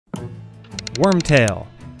Wormtail,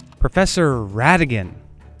 Professor Ratigan,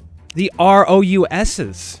 the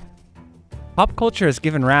R.O.U.S's. Pop culture has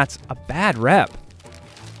given rats a bad rep.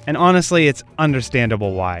 And honestly, it's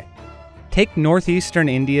understandable why. Take northeastern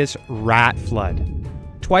India's rat flood.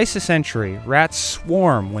 Twice a century, rats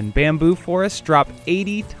swarm when bamboo forests drop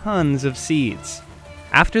 80 tons of seeds.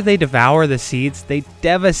 After they devour the seeds, they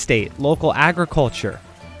devastate local agriculture.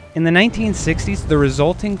 In the 1960s, the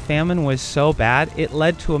resulting famine was so bad, it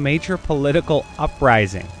led to a major political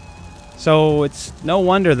uprising. So it's no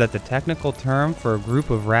wonder that the technical term for a group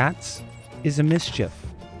of rats is a mischief.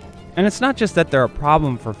 And it's not just that they're a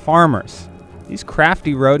problem for farmers. These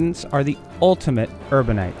crafty rodents are the ultimate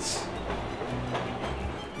urbanites.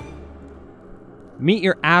 Meet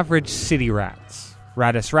your average city rats,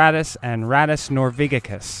 Rattus rattus and Rattus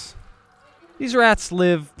norvegicus. These rats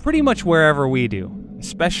live pretty much wherever we do,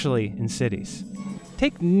 especially in cities.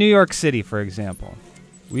 Take New York City, for example.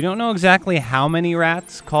 We don't know exactly how many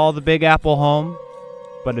rats call the Big Apple home,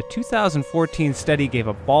 but a 2014 study gave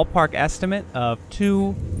a ballpark estimate of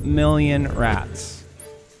 2 million rats.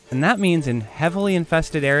 And that means in heavily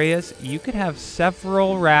infested areas, you could have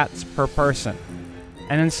several rats per person.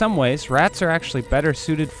 And in some ways, rats are actually better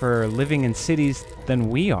suited for living in cities than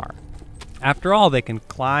we are. After all, they can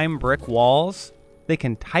climb brick walls, they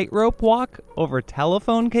can tightrope walk over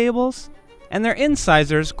telephone cables, and their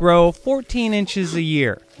incisors grow 14 inches a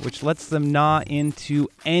year, which lets them gnaw into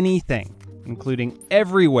anything, including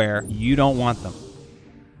everywhere you don't want them.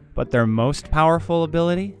 But their most powerful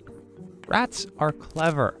ability? Rats are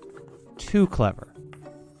clever. Too clever.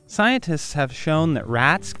 Scientists have shown that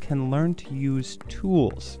rats can learn to use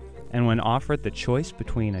tools, and when offered the choice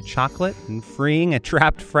between a chocolate and freeing a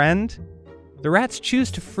trapped friend, the rats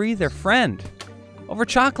choose to free their friend over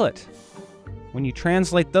chocolate. When you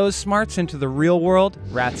translate those smarts into the real world,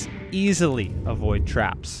 rats easily avoid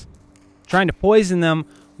traps. Trying to poison them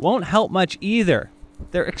won't help much either.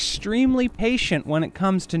 They're extremely patient when it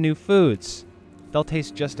comes to new foods. They'll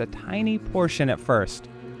taste just a tiny portion at first.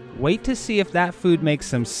 Wait to see if that food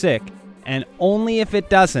makes them sick, and only if it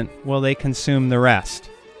doesn't will they consume the rest.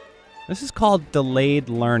 This is called delayed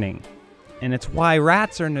learning, and it's why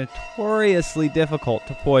rats are notoriously difficult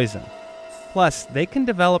to poison. Plus, they can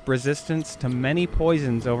develop resistance to many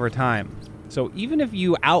poisons over time, so even if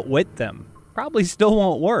you outwit them, probably still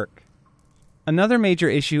won't work. Another major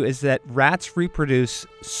issue is that rats reproduce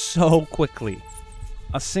so quickly.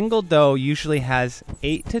 A single doe usually has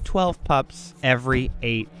 8 to 12 pups every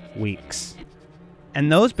 8 weeks.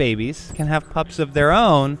 And those babies can have pups of their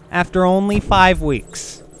own after only 5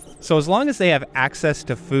 weeks. So as long as they have access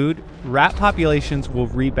to food, rat populations will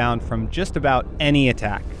rebound from just about any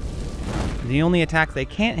attack. The only attack they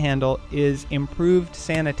can't handle is improved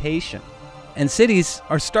sanitation. And cities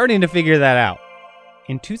are starting to figure that out.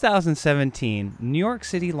 In 2017, New York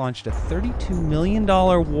City launched a $32 million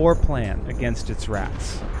war plan against its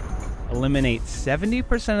rats. Eliminate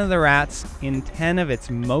 70% of the rats in 10 of its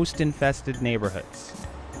most infested neighborhoods.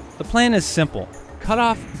 The plan is simple. Cut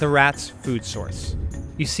off the rats' food source.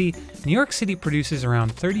 You see, New York City produces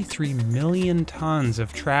around 33 million tons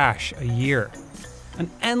of trash a year.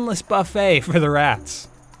 An endless buffet for the rats.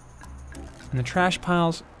 And the trash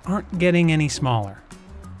piles aren't getting any smaller.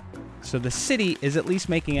 So the city is at least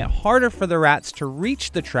making it harder for the rats to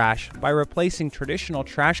reach the trash by replacing traditional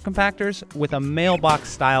trash compactors with a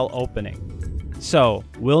mailbox-style opening. So,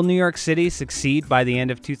 will New York City succeed by the end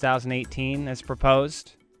of 2018 as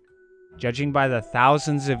proposed? Judging by the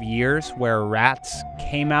thousands of years where rats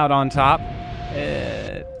came out on top,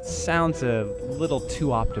 it sounds a little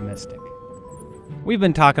too optimistic. We've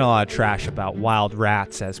been talking a lot of trash about wild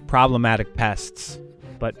rats as problematic pests.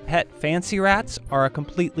 But pet fancy rats are a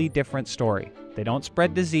completely different story. They don't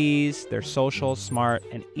spread disease, they're social, smart,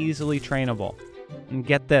 and easily trainable. And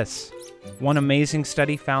get this, one amazing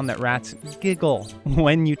study found that rats giggle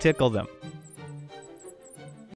when you tickle them.